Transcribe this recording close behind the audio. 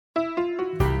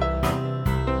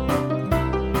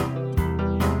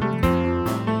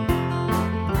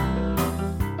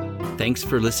Thanks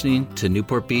for listening to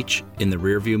Newport Beach in the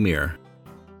Rearview Mirror.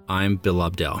 I'm Bill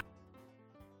Lobdell.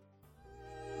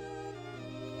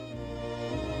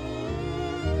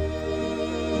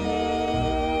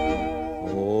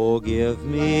 Oh, give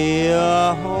me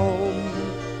a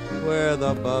home where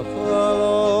the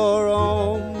buffalo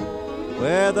roam,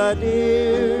 where the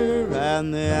deer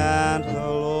and the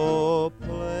antelope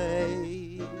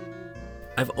play.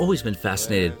 I've always been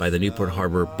fascinated by the Newport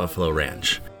Harbor Buffalo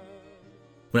Ranch.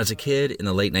 When I was a kid in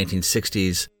the late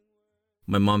 1960s,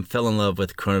 my mom fell in love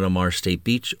with Corona del Mar State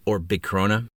Beach, or Big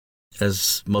Corona,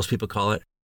 as most people call it.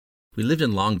 We lived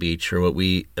in Long Beach, or what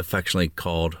we affectionately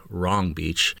called Wrong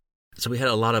Beach, so we had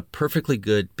a lot of perfectly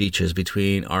good beaches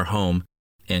between our home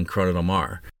and Corona del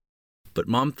Mar. But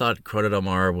Mom thought Corona del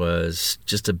Mar was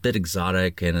just a bit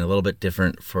exotic and a little bit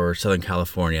different for Southern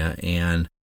California and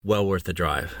well worth the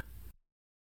drive.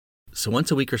 So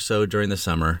once a week or so during the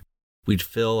summer, we'd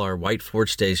fill our white Ford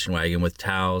station wagon with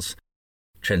towels,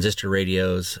 transistor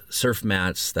radios, surf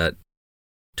mats that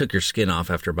took your skin off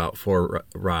after about 4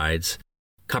 rides,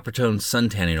 Coppertone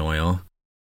suntanning oil,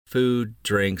 food,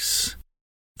 drinks,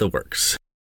 the works.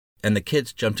 And the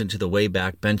kids jumped into the way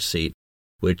back bench seat,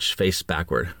 which faced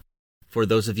backward. For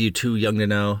those of you too young to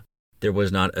know, there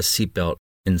was not a seatbelt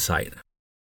in sight.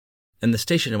 And the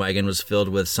station wagon was filled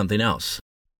with something else.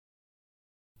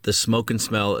 The smoke and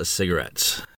smell of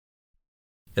cigarettes.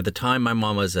 At the time, my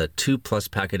mom was a 2+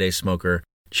 pack a day smoker.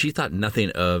 She thought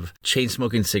nothing of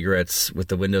chain-smoking cigarettes with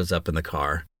the windows up in the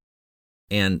car.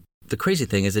 And the crazy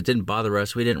thing is it didn't bother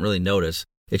us. We didn't really notice.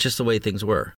 It's just the way things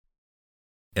were.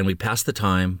 And we passed the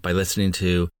time by listening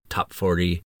to Top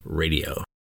 40 radio.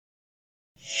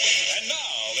 And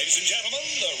now, ladies and gentlemen,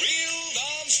 the real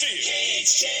Don Steele.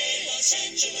 KHJ Los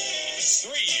Angeles.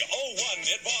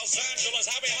 301 in Los Angeles.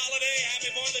 Happy holiday,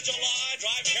 happy 4th of July.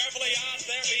 Drive carefully out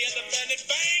there, be independent.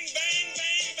 Bang, bang,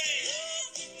 bang,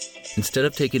 bang. Instead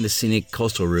of taking the scenic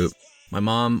coastal route, my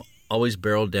mom always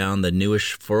barreled down the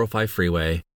newish 405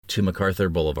 freeway to MacArthur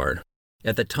Boulevard.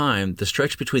 At the time, the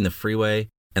stretch between the freeway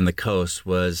and the coast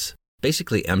was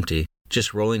basically empty,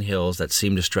 just rolling hills that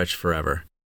seemed to stretch forever.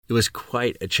 It was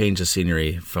quite a change of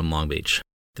scenery from Long Beach.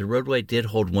 The roadway did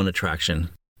hold one attraction,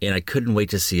 and I couldn't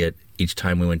wait to see it each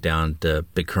time we went down to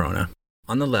Big Corona.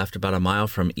 On the left, about a mile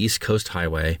from East Coast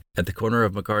Highway, at the corner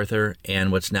of MacArthur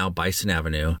and what's now Bison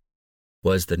Avenue,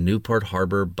 was the Newport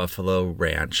Harbor Buffalo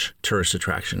Ranch tourist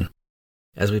attraction.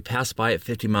 As we passed by at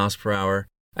 50 miles per hour,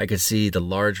 I could see the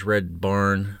large red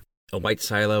barn, a white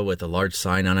silo with a large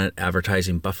sign on it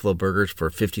advertising buffalo burgers for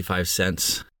 55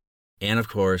 cents, and of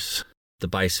course, the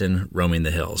bison roaming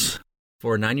the hills.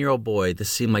 For a 9-year-old boy, this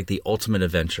seemed like the ultimate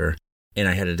adventure, and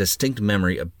I had a distinct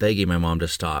memory of begging my mom to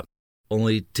stop,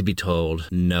 only to be told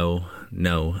no,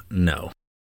 no, no.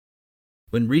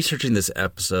 When researching this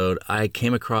episode, I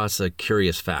came across a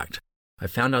curious fact. I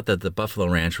found out that the Buffalo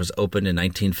Ranch was opened in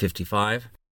 1955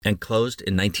 and closed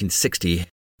in 1960,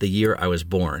 the year I was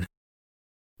born.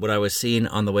 What I was seeing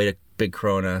on the way to Big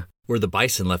Corona were the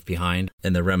bison left behind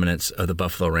and the remnants of the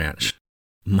Buffalo Ranch.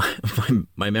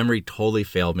 My memory totally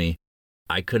failed me.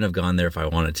 I couldn't have gone there if I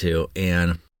wanted to,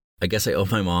 and I guess I owe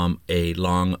my mom a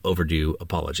long overdue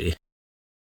apology.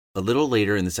 A little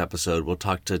later in this episode, we'll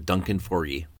talk to Duncan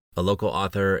Forgy, a local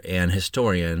author and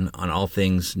historian on all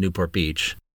things Newport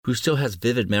Beach, who still has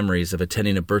vivid memories of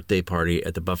attending a birthday party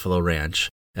at the Buffalo Ranch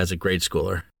as a grade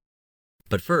schooler.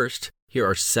 But first, here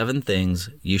are 7 things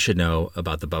you should know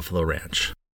about the Buffalo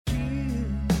Ranch.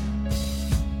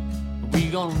 We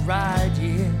gonna ride,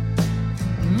 yeah,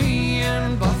 me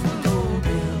and Buffalo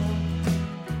Bill.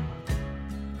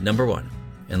 Number 1,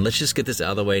 and let's just get this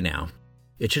out of the way now.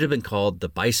 It should have been called the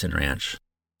Bison Ranch.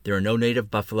 There are no native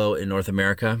buffalo in North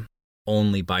America,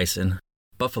 only bison.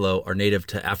 Buffalo are native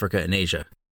to Africa and Asia.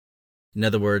 In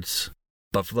other words,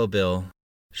 Buffalo Bill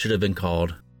should have been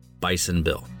called Bison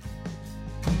Bill.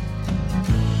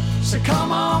 So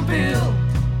come on, Bill,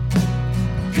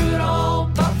 good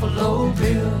old Buffalo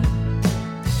Bill.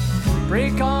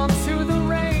 Break on through the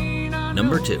rain.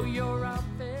 Number 2.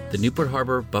 The Newport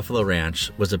Harbor Buffalo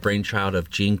Ranch was a brainchild of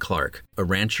Gene Clark, a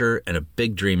rancher and a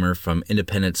big dreamer from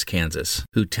Independence, Kansas,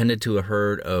 who tended to a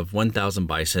herd of 1,000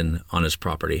 bison on his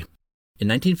property. In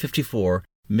 1954,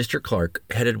 Mr. Clark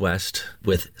headed west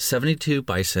with 72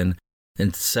 bison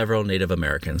and several Native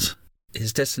Americans.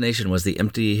 His destination was the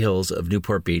empty hills of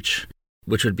Newport Beach,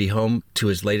 which would be home to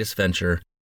his latest venture,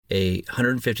 a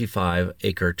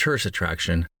 155-acre tourist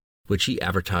attraction, which he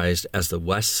advertised as the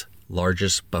West's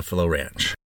largest buffalo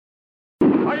ranch.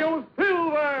 Hi-yo,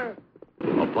 Silver!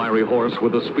 A fiery horse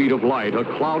with the speed of light, a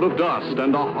cloud of dust,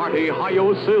 and a hearty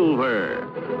Hi-yo, Silver,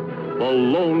 the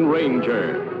Lone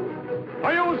Ranger.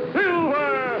 Hi-yo,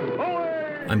 Silver! Oh,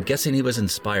 I'm guessing he was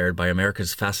inspired by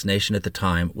America's fascination at the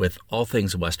time with all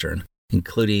things Western,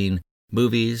 including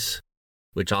movies,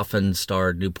 which often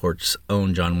starred Newport's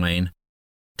own John Wayne,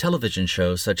 television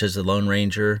shows such as The Lone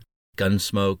Ranger,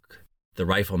 Gunsmoke, The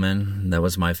Rifleman, that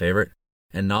was my favorite,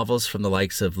 and novels from the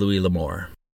likes of Louis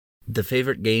L'Amour. The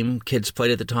favorite game kids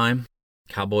played at the time?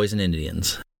 Cowboys and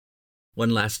Indians. One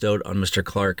last note on Mr.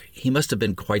 Clark. He must have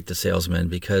been quite the salesman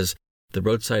because the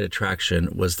roadside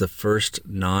attraction was the first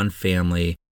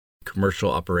non-family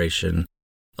commercial operation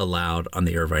allowed on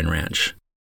the Irvine Ranch.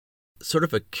 Sort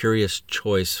of a curious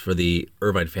choice for the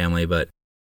Irvine family, but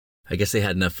I guess they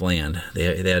had enough land. They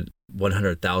had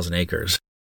 100,000 acres.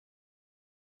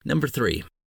 Number 3.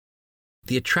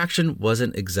 The attraction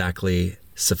wasn't exactly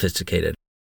sophisticated.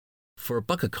 For a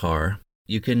buck a car,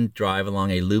 you can drive along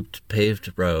a looped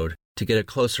paved road to get a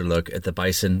closer look at the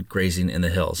bison grazing in the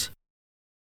hills.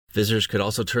 Visitors could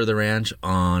also tour the ranch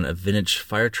on a vintage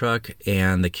fire truck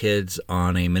and the kids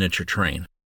on a miniature train.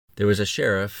 There was a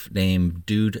sheriff named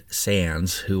Dude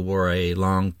Sands who wore a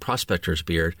long prospector's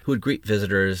beard who would greet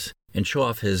visitors and show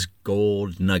off his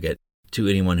gold nugget to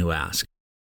anyone who asked.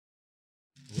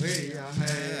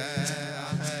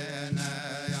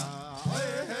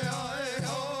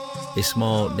 A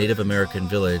small Native American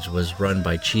village was run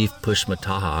by Chief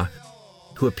Pushmataha,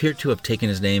 who appeared to have taken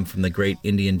his name from the great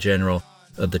Indian general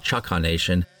of the Choctaw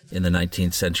Nation in the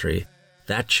 19th century.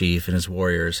 That chief and his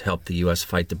warriors helped the U.S.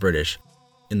 fight the British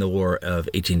in the War of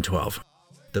 1812.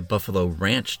 The Buffalo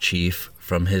Ranch chief,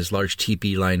 from his large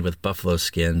teepee lined with buffalo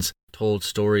skins, told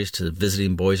stories to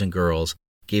visiting boys and girls,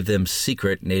 gave them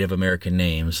secret Native American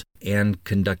names, and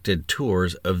conducted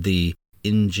tours of the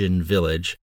Injun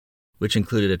village, which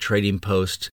included a trading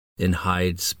post and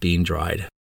hides being dried.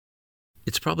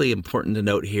 It's probably important to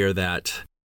note here that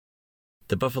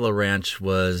the Buffalo Ranch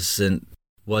wasn't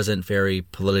very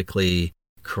politically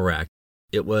correct.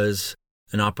 It was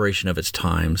an operation of its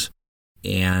times,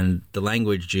 and the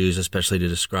language used, especially to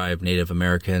describe Native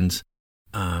Americans,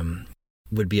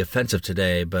 would be offensive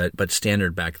today, but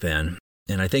standard back then.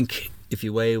 And I think if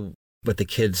you weigh what the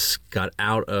kids got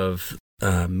out of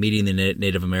meeting the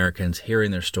Native Americans,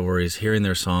 hearing their stories, hearing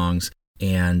their songs,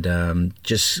 and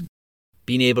just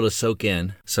being able to soak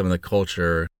in some of the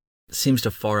culture, seems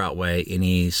to far outweigh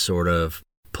any sort of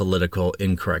political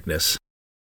incorrectness.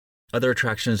 Other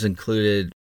attractions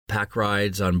included pack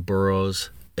rides on burros,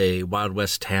 a Wild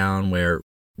West town where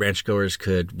ranchgoers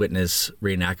could witness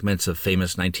reenactments of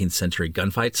famous 19th century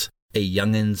gunfights, a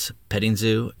young'uns petting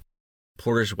zoo,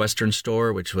 Porter's Western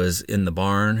Store, which was in the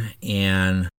barn,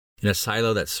 and in a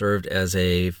silo that served as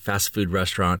a fast food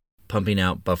restaurant pumping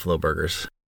out buffalo burgers.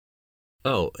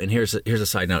 Oh, and here's a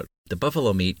side note. The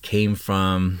buffalo meat came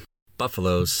from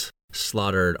buffaloes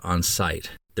slaughtered on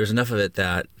site. There's enough of it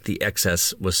that the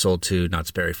excess was sold to Knott's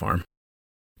Berry Farm.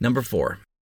 Number 4.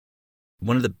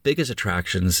 One of the biggest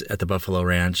attractions at the Buffalo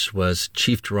Ranch was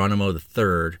Chief Geronimo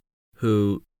III,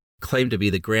 who claimed to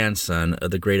be the grandson of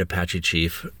the great Apache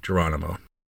chief Geronimo.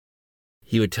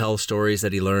 He would tell stories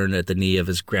that he learned at the knee of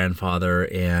his grandfather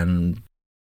and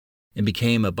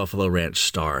became a Buffalo Ranch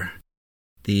star.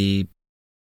 I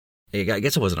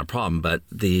guess it wasn't a problem, but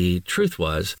the truth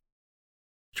was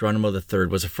Geronimo III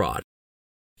was a fraud.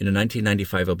 In a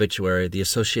 1995 obituary, the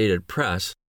Associated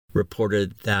Press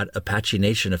reported that Apache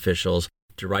Nation officials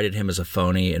derided him as a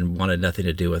phony and wanted nothing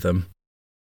to do with him.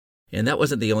 And that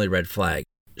wasn't the only red flag.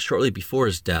 Shortly before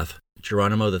his death,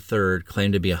 Geronimo III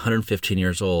claimed to be 115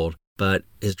 years old, but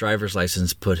his driver's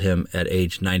license put him at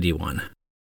age 91.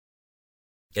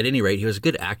 At any rate, he was a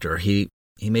good actor. He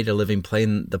made a living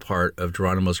playing the part of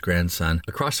Geronimo's grandson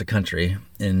across the country,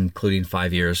 including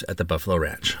 5 years at the Buffalo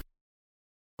Ranch.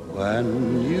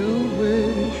 When you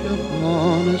wish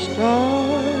upon a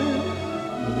star,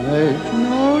 makes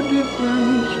no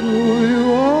difference who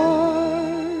you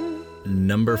are.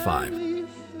 Number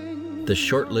 5. The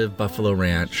short-lived Buffalo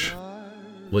Ranch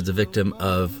was a victim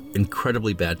of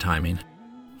incredibly bad timing.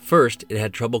 First, it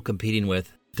had trouble competing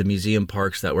with the museum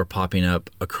parks that were popping up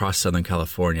across Southern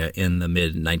California in the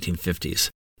mid-1950s.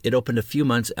 It opened a few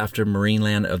months after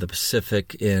Marineland of the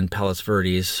Pacific in Palos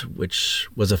Verdes, which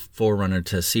was a forerunner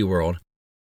to SeaWorld,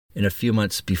 and a few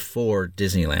months before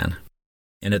Disneyland.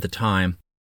 And at the time,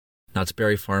 Knott's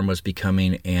Berry Farm was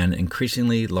becoming an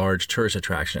increasingly large tourist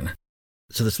attraction.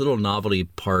 So this little novelty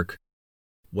park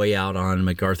way out on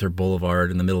MacArthur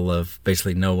Boulevard in the middle of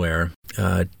basically nowhere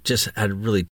just had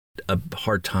really a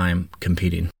hard time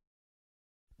competing.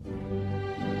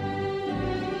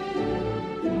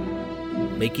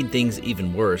 Making things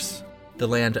even worse, the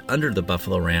land under the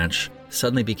Buffalo Ranch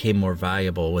suddenly became more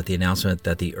valuable with the announcement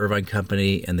that the Irvine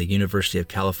Company and the University of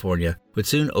California would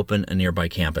soon open a nearby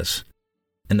campus.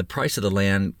 and the price of the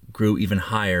land grew even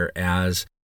higher as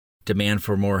demand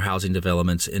for more housing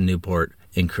developments in Newport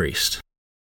increased.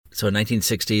 So in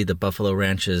 1960, the Buffalo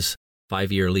Ranch's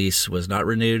 5-year lease was not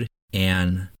renewed,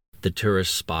 and the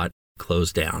tourist spot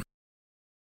closed down.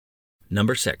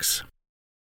 Number 6.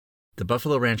 The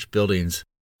Buffalo Ranch buildings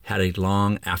had a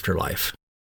long afterlife.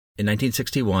 In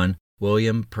 1961,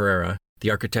 William Pereira,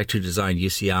 the architect who designed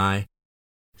UCI,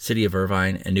 City of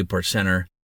Irvine, and Newport Center,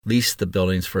 leased the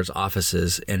buildings for his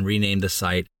offices and renamed the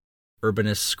site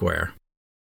Urbanist Square.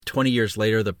 20 years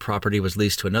later, the property was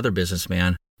leased to another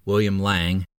businessman, William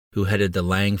Lang, who headed the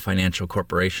Lang Financial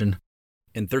Corporation.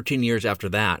 And 13 years after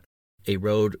that, a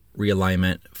road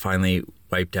realignment finally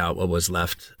wiped out what was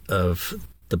left of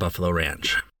the Buffalo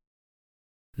Ranch.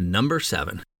 Number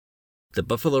 7. The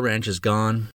Buffalo Ranch is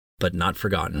gone, but not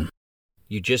forgotten.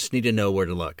 You just need to know where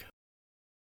to look.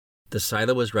 The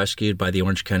silo was rescued by the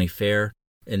Orange County Fair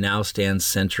and now stands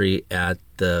sentry at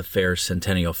the Fair's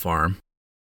Centennial Farm.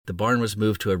 The barn was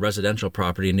moved to a residential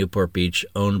property in Newport Beach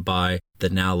owned by the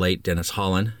now late Dennis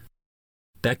Holland.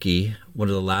 Becky, one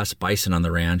of the last bison on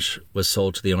the ranch, was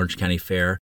sold to the Orange County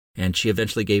Fair, and she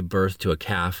eventually gave birth to a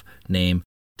calf named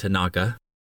Tanaka.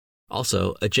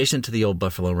 Also, adjacent to the old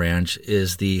Buffalo Ranch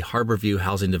is the Harbor View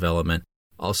housing development,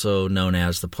 also known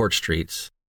as the Port Streets,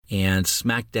 and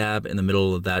smack dab in the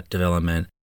middle of that development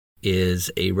is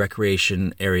a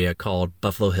recreation area called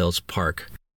Buffalo Hills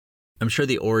Park. I'm sure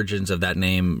the origins of that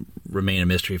name remain a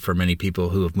mystery for many people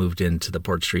who have moved into the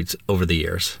Port Streets over the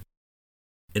years.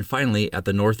 And finally, at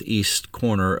the northeast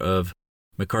corner of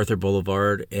MacArthur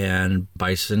Boulevard and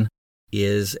Bison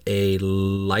is a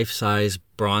life-size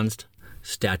bronzed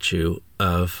statue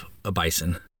of a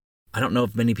bison. I don't know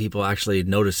if many people actually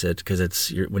notice it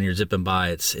because when you're zipping by,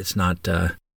 it's not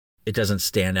it doesn't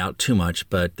stand out too much,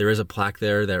 but there is a plaque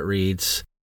there that reads,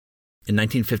 in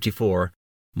 1954,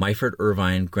 Myford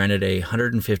Irvine granted a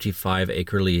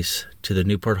 155-acre lease to the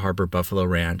Newport Harbor Buffalo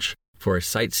Ranch for a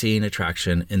sightseeing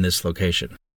attraction in this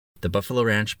location. The Buffalo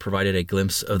Ranch provided a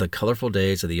glimpse of the colorful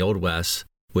days of the Old West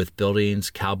with buildings,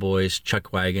 cowboys,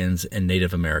 chuck wagons, and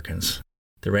Native Americans.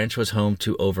 The ranch was home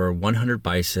to over 100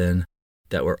 bison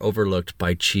that were overlooked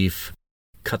by Chief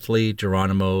Cutley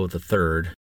Geronimo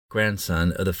III,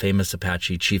 grandson of the famous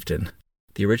Apache chieftain.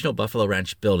 The original Buffalo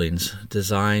Ranch buildings,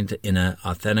 designed in an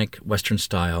authentic Western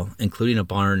style, including a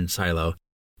barn and silo,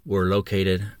 were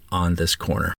located on this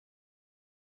corner.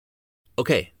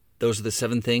 Okay, those are the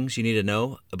 7 things you need to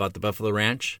know about the Buffalo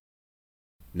Ranch.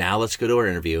 Now let's go to our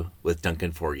interview with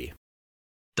Duncan Forgy.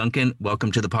 Duncan,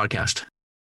 welcome to the podcast.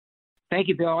 Thank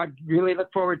you, Bill. I really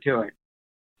look forward to it.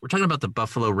 We're talking about the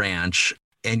Buffalo Ranch,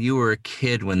 and you were a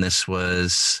kid when this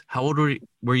was... How old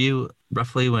were you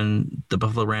roughly when the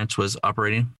Buffalo Ranch was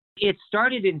operating? It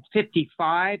started in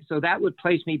 1955, so that would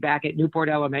place me back at Newport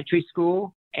Elementary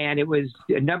School. And it was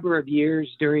a number of years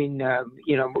during,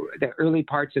 the early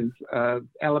parts of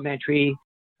elementary.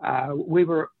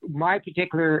 My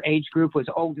particular age group was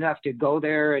old enough to go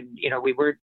there, and we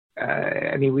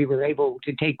were able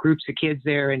to take groups of kids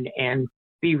there and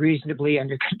be reasonably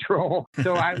under control.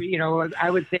 So I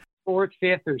would say 4th,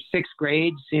 5th, or 6th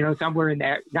grades, somewhere in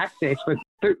there, not 6th, but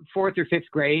 4th or 5th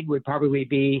grade would probably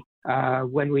be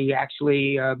when we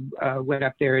actually went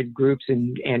up there in groups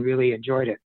and really enjoyed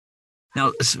it.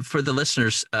 Now, for the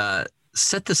listeners,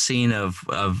 set the scene of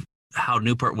how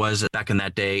Newport was back in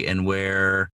that day and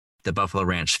where the Buffalo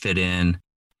Ranch fit in.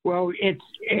 Well,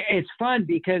 it's fun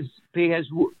because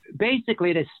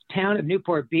basically this town of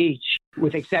Newport Beach,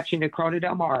 with exception to Corona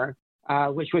del Mar,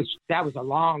 that was a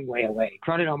long way away.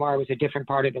 Corona del Mar was a different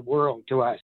part of the world to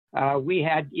us. We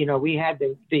had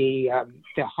the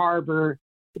harbor,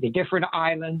 the different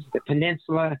islands, the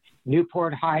peninsula,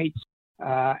 Newport Heights,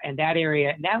 and that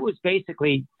area. And that was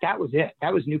it.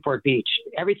 That was Newport Beach.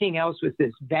 Everything else was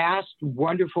this vast,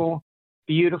 wonderful,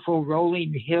 beautiful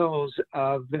rolling hills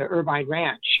of the Irvine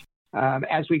Ranch.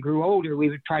 As we grew older, we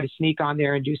would try to sneak on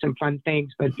there and do some fun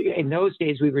things. But in those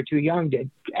days, we were too young to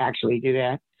actually do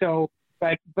that. So,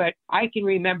 but I can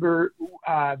remember,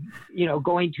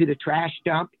 going to the trash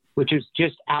dump, which is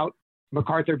just out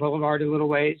MacArthur Boulevard a little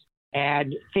ways,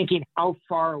 and thinking how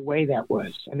far away that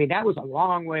was. I mean, that was a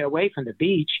long way away from the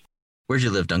beach. Where'd you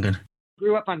live, Duncan?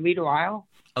 Grew up on Lido Isle.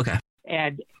 Okay.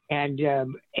 And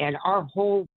our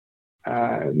whole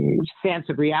sense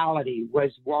of reality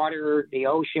was water, the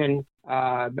ocean,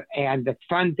 and the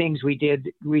fun things we did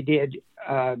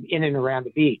in and around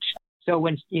the beach. So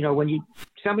when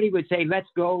somebody would say, let's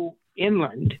go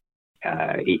inland,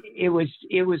 it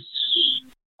was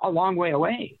a long way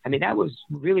away. I mean, that was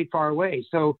really far away.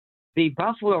 So the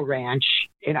Buffalo Ranch,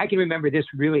 and I can remember this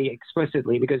really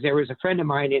explicitly because there was a friend of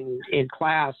mine in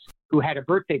class who had a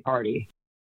birthday party,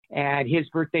 and his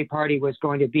birthday party was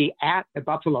going to be at the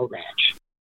Buffalo Ranch.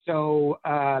 So,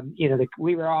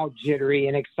 we were all jittery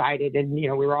and excited, and, we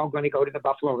were all going to go to the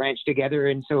Buffalo Ranch together.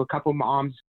 And so a couple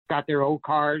moms got their old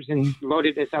cars and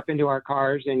loaded us up into our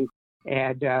cars, and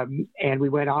we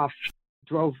went off,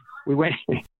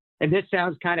 and this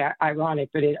sounds kind of ironic,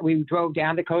 but we drove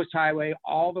down the Coast Highway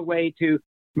all the way to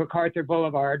MacArthur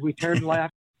Boulevard. We turned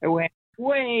left and went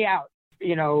way out,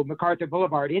 MacArthur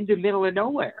Boulevard into the middle of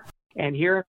nowhere. And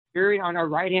here on our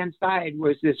right-hand side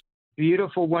was this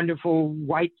beautiful, wonderful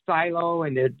white silo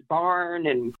and the barn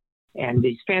and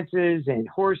these fences and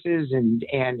horses and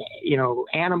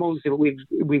animals that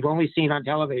we've only seen on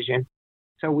television.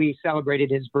 So we celebrated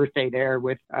his birthday there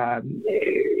with, and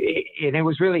it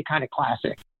was really kind of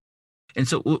classic. And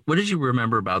so what did you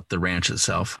remember about the ranch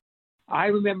itself? I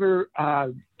remember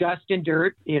dust and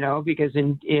dirt, because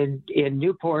in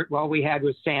Newport, all we had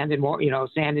was sand and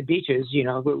sand and beaches,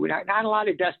 but not a lot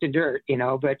of dust and dirt,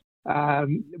 but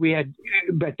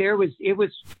it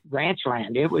was ranch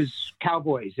land. It was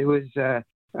cowboys. It was, the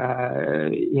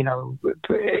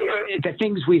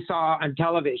things we saw on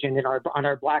television on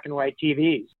our black and white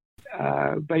TVs.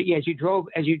 But yeah, as you drove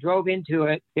into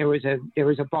it, there was a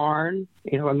barn,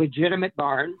 a legitimate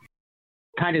barn.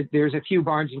 There's a few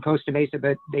barns in Costa Mesa,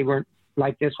 but they weren't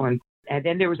like this one. And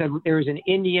then there was an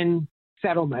Indian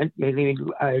settlement, maybe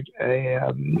a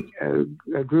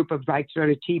group of like sort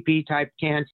of teepee type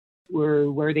tents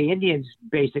where the Indians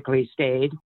basically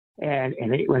stayed. And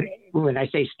when I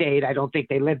say stayed, I don't think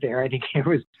they lived there. I think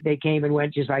they came and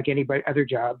went just like any other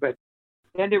job. But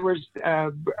then there was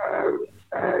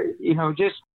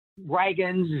just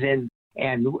wagons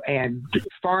and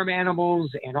farm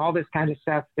animals and all this kind of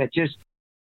stuff that just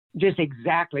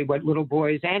exactly what little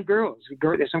boys and girls.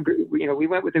 We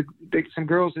went with some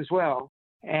girls as well,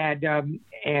 and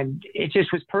it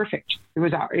just was perfect. It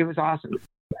was awesome.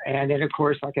 And then of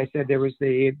course, like I said, there was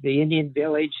the Indian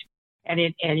village, and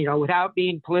without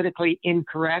being politically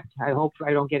incorrect, I hope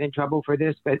I don't get in trouble for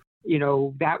this, but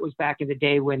that was back in the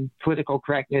day when political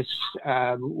correctness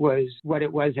was what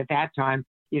it was at that time.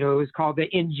 It was called the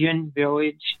Injun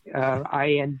Village,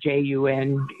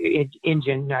 INJUN,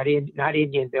 Injun, not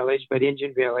Indian Village, but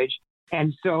Injun Village.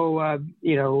 And so,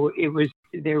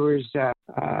 there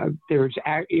was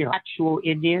actual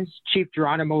Indians. Chief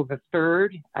Geronimo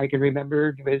III, I can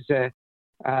remember, was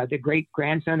the great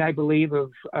grandson, I believe,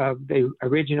 of the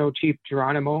original Chief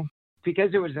Geronimo.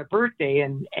 Because it was a birthday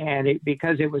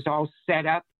because it was all set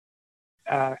up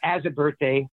as a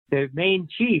birthday, the main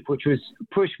chief, which was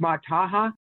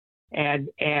Pushmataha, and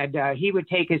he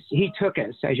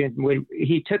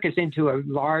took us into a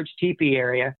large teepee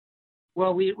area.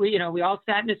 Well, we all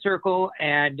sat in a circle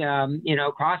and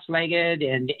cross-legged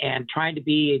and trying to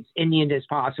be as Indian as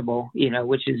possible,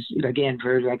 which is again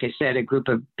for, like I said, a group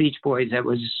of Beach Boys that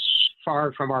was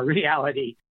far from our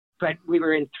reality, but we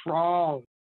were enthralled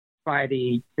by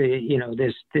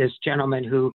this gentleman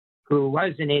who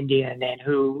was an Indian and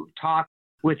who talked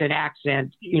with an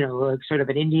accent, sort of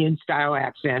an Indian style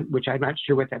accent, which I'm not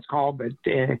sure what that's called, but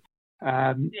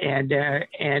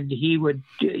and he would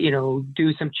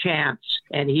do some chants,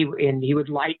 and he would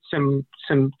light some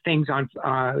things on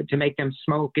to make them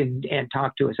smoke and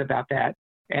talk to us about that,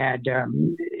 and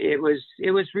it was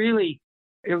really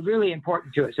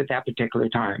important to us at that particular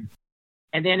time.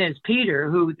 And then as Peter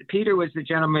was the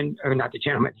gentleman, or not the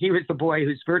gentleman, he was the boy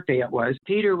whose birthday it was.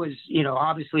 Peter was,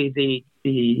 obviously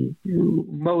the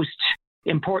most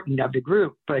important of the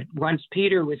group. But once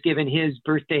Peter was given his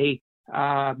birthday,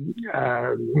 what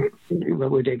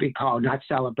would they be called? Not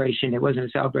celebration. It wasn't a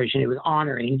celebration. It was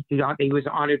honoring. He was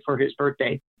honored for his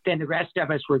birthday. Then the rest of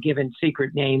us were given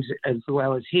secret names as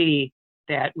well as he,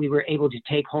 that we were able to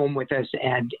take home with us.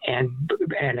 And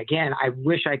again, I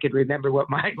wish I could remember what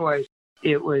mine was.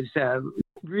 It was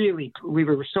really, we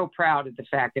were so proud of the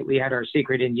fact that we had our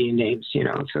secret Indian names,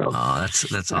 so. Oh,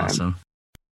 that's awesome.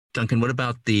 Duncan, what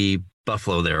about the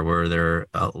buffalo there? Were there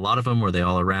a lot of them? Were they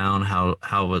all around? How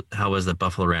was the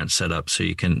Buffalo Ranch set up so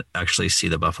you can actually see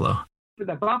the buffalo?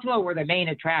 The buffalo were the main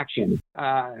attraction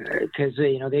because,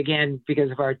 again, because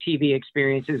of our TV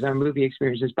experiences, our movie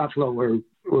experiences, buffalo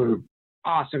were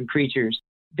awesome creatures.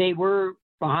 They were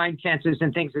behind fences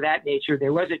and things of that nature.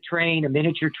 There was a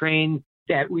miniature train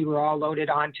that we were all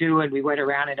loaded onto, and we went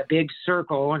around in a big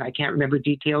circle, and I can't remember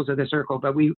details of the circle,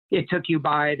 but it took you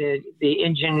by the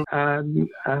Indian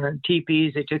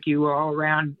teepees. It took you all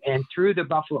around and through the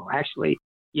buffalo, actually.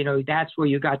 That's where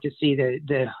you got to see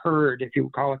the herd, if you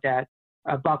call it that,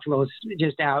 buffaloes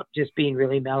just being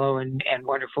really mellow and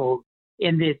wonderful.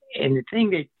 And the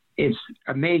thing that is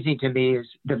amazing to me is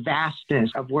the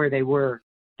vastness of where they were.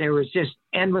 there was just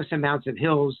endless amounts of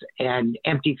hills and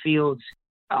empty fields,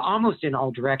 almost in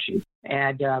all directions.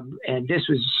 And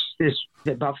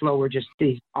the buffalo were just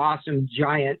these awesome,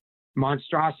 giant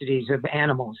monstrosities of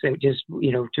animals that just,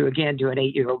 to an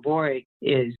 8-year-old boy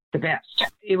is the best.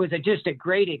 It was just a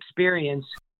great experience.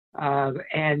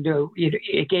 And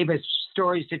it gave us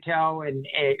stories to tell and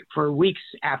for weeks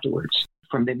afterwards.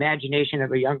 From the imagination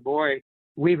of a young boy,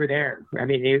 we were there. I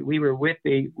mean, we were with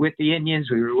the Indians,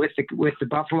 we were with the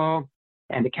buffalo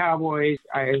and the cowboys.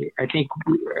 I think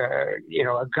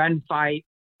a gunfight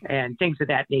and things of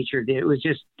that nature. It was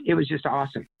just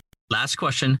awesome. Last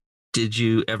question: did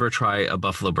you ever try a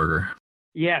buffalo burger?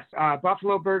 Yes,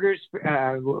 buffalo burgers,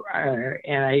 and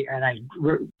I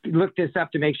looked this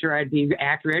up to make sure I'd be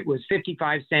accurate. Was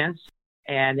 55 cents,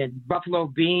 and then buffalo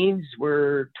beans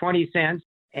were 20 cents,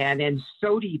 and then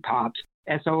Sody Pops,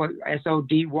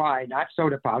 SODY, not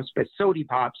soda pops, but Sody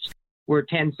Pops were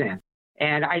 10 cents,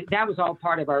 and that was all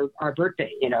part of our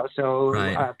birthday, So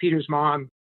right. Peter's mom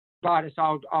brought us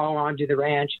all onto the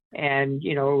ranch, and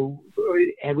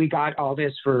and we got all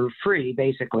this for free,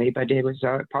 basically. But it was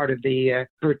part of the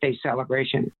birthday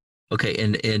celebration. Okay,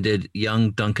 and did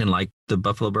young Duncan like the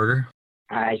buffalo burger?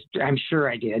 I'm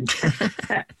sure I did.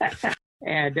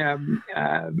 And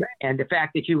the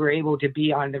fact that you were able to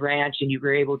be on the ranch and you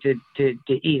were able to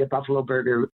eat a buffalo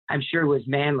burger, I'm sure was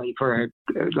manly for an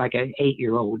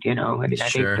 8-year-old. I mean,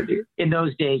 Sure. I think in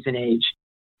those days and age.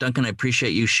 Duncan, I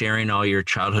appreciate you sharing all your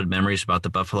childhood memories about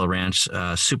the Buffalo Ranch.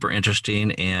 Super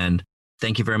interesting, and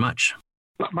thank you very much.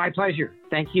 My pleasure.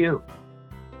 Thank you.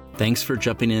 Thanks for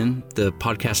jumping in the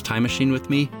podcast time machine with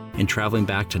me and traveling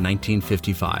back to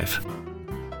 1955.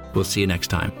 We'll see you next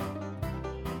time.